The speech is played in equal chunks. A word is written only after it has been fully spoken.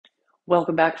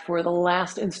Welcome back for the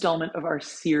last installment of our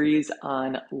series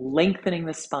on lengthening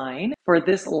the spine. For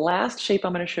this last shape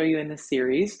I'm going to show you in this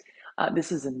series,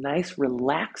 this is a nice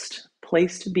relaxed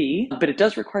place to be, but it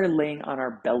does require laying on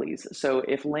our bellies. So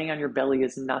if laying on your belly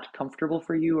is not comfortable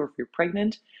for you, or if you're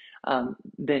pregnant,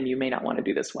 then you may not want to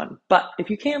do this one. But if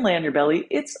you can lay on your belly,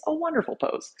 it's a wonderful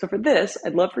pose. So for this,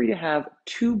 I'd love for you to have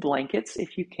 2 blankets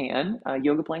if you can.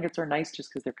 Yoga blankets are nice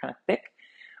just because they're kind of thick,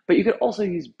 but you could also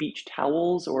use beach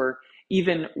towels, or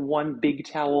even one big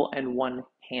towel and one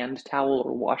hand towel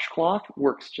or washcloth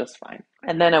works just fine.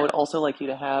 And then I would also like you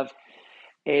to have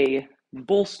a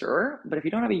bolster, but if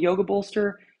you don't have a yoga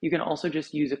bolster, you can also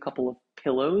just use a couple of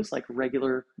pillows, like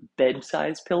regular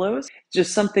bed-size pillows.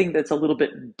 Just something that's a little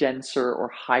bit denser or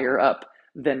higher up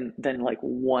than like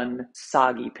one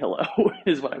soggy pillow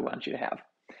is what I want you to have.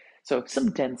 So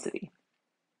some density.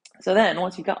 So then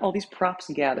once you've got all these props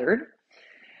gathered,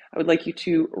 I would like you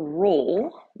to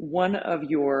roll one of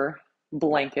your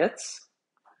blankets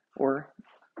or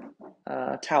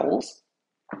towels,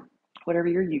 whatever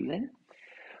you're using.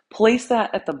 Place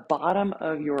that at the bottom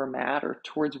of your mat or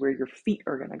towards where your feet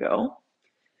are going to go.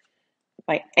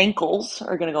 My ankles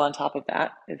are going to go on top of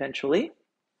that eventually.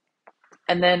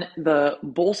 And then the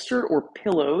bolster or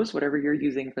pillows, whatever you're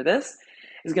using for this,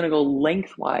 is going to go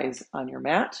lengthwise on your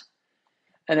mat.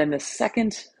 And then the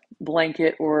second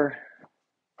blanket or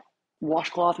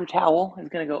washcloth or towel is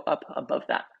going to go up above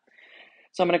that.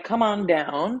 So I'm going to come on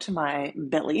down to my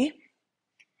belly.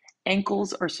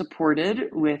 Ankles are supported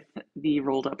with the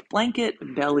rolled up blanket.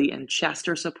 Belly and chest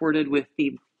are supported with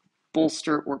the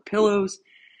bolster or pillows.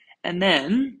 And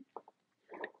then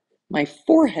my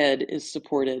forehead is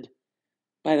supported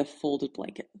by the folded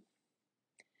blanket.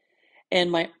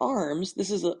 And my arms, this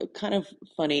is kind of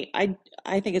funny. I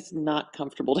think it's not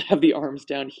comfortable to have the arms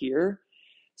down here.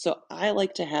 So I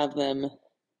like to have them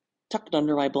tucked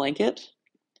under my blanket.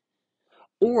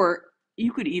 Or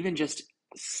you could even just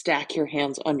stack your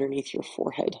hands underneath your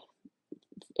forehead.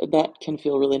 That can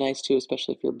feel really nice too,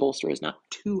 especially if your bolster is not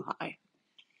too high.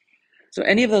 So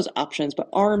any of those options, but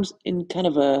arms in kind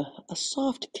of a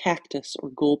soft cactus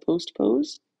or goalpost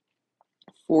pose.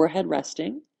 Forehead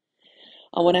resting.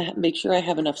 I want to make sure I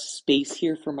have enough space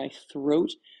here for my throat.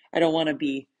 I don't want to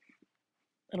be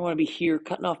here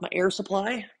cutting off my air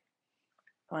supply.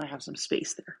 I want to have some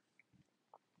space there.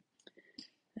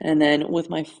 And then with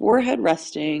my forehead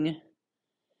resting,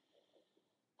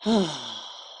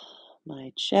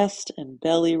 my chest and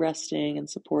belly resting and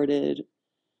supported,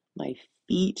 my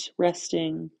feet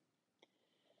resting.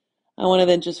 I want to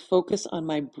then just focus on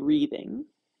my breathing.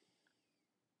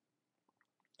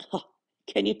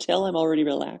 Can you tell I'm already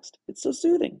relaxed? It's so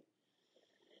soothing.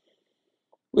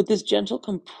 With this gentle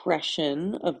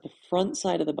compression of the front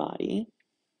side of the body,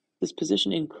 this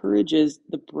position encourages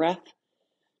the breath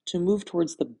to move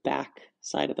towards the back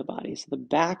side of the body. So the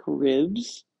back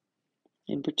ribs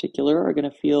in particular are going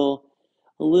to feel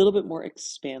a little bit more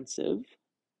expansive.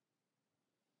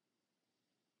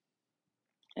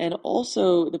 And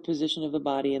also the position of the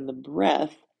body and the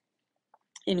breath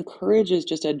encourages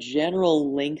just a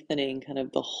general lengthening, kind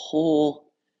of the whole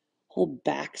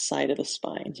back side of the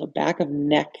spine. So back of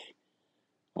neck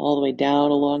all the way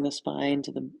down along the spine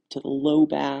to the low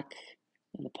back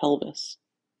and the pelvis.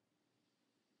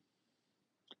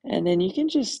 And then you can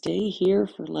just stay here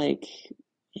for like,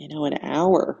 an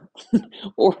hour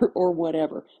or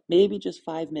whatever. Maybe just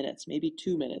 5 minutes, maybe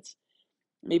 2 minutes.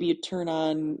 Maybe you turn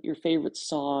on your favorite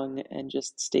song and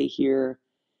just stay here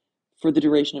for the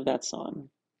duration of that song.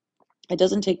 It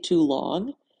doesn't take too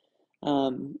long,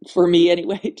 for me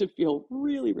anyway, to feel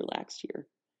really relaxed here.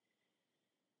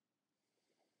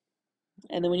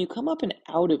 And then when you come up and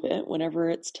out of it, whenever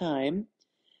it's time,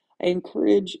 I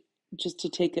encourage just to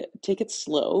take it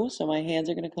slow. So my hands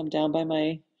are going to come down by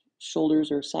my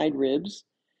shoulders or side ribs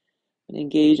and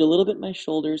engage a little bit my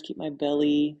shoulders, keep my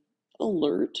belly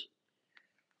alert,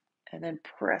 and then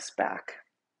press back.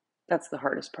 That's the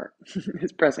hardest part,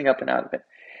 is pressing up and out of it.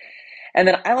 And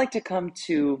then I like to come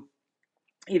to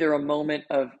either a moment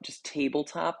of just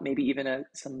tabletop, maybe even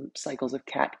some cycles of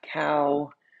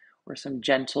cat-cow, or some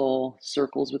gentle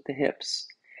circles with the hips.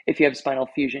 If you have spinal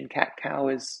fusion, cat-cow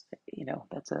is,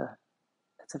 that's a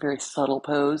very subtle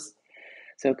pose.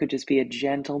 So it could just be a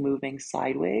gentle moving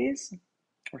sideways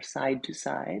or side to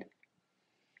side.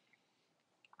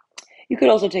 You could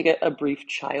also take a brief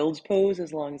child's pose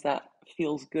as long as that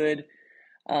feels good.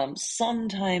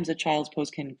 Sometimes a child's pose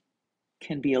can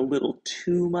be a little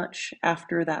too much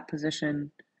after that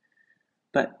position,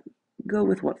 but go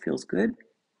with what feels good.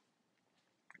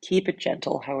 Keep it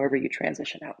gentle however you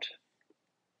transition out.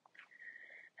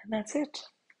 And that's it.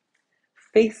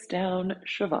 face down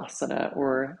Shavasana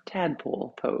or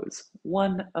tadpole pose,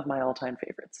 one of my all-time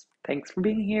favorites. Thanks for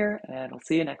being here, and I'll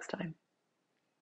see you next time.